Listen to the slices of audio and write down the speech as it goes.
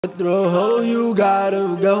Through a hole you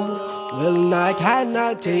gotta go. Well, I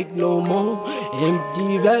cannot take no more.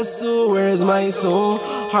 Empty vessel, where's my soul?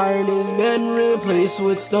 Heart has been replaced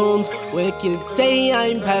with stones. Wicked say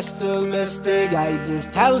I'm pessimistic. I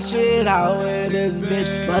just tell shit how it is,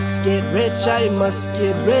 bitch. Must get rich, I must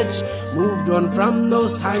get rich. Moved on from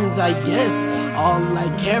those times, I guess. All I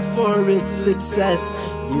care for is success.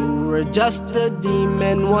 You were just a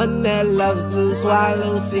demon, one that loves to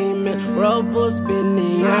swallow semen. World was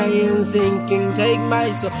spinning, I am sinking. Take my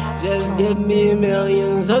soul, just give me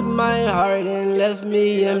millions. Took my heart and left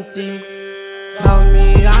me empty. Call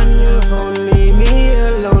me on your phone, leave me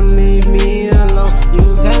alone, leave me alone.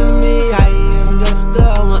 You tell me I am just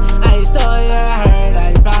the one. I stole your heart,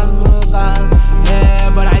 I promise above.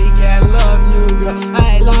 Yeah, but I can't love you, girl.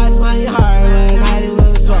 I lost my heart when I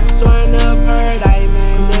was 12. Torn apart, I'm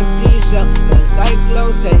an empty shell. The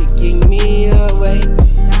cyclone's taking me away.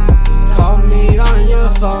 Call me on your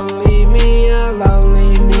phone, leave me alone,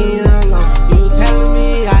 leave me alone. You tell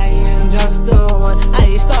me I am just the one.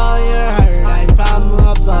 I stole your heart, I'm from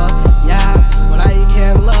above. Yeah, but I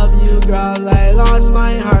can't love you, girl. I lost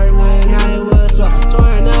my heart when I was 12.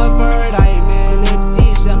 Torn apart, I'm an empty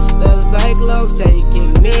shell. The cyclone's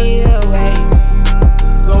taking me away.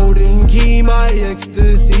 Golden key, my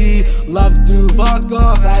ecstasy. Love to fuck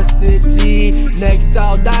off acid tea. Next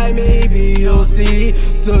I'll die, maybe you'll see.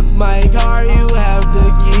 Took my car, you have the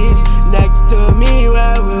keys. Next to me,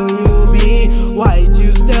 where will you be? Why'd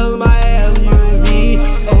you steal my LUV?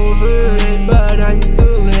 Over it, but I'm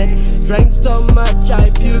still lit. Drank so much, I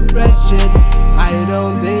puked red shit. I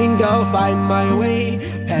don't think I'll find my way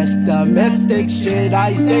past domestic shit,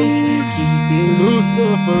 I say. Keeping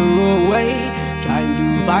Lucifer away, trying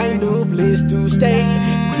to find a place to stay.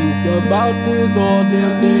 Think about this all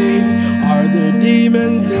damn day. Are there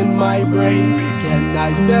demons in my brain? Can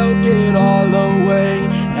I smoke it all away?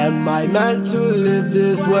 Am I meant to live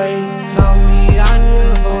this way? Call me on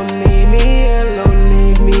your phone, leave me alone,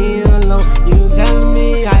 leave me alone. You tell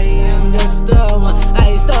me I am just the one.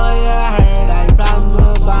 I stole your heart, I'm from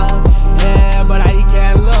above. Yeah, but I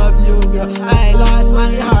can't love you, girl. I lost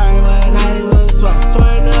my heart when I was 12.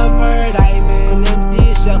 Torn apart, I'm an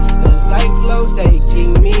empty shell. The cyclone's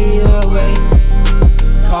taking me away.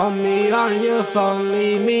 Call me on your phone,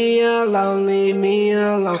 leave me alone, leave me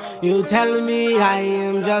alone. You tell me I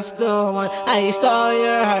am just the one. I stole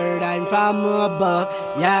your heart, I'm from above.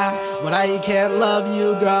 Yeah, but I can't love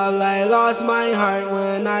you, girl. I lost my heart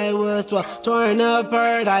when I was 12. Torn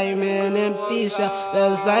apart, I'm an empty shell.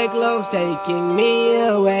 The cyclone's taking me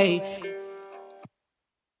away.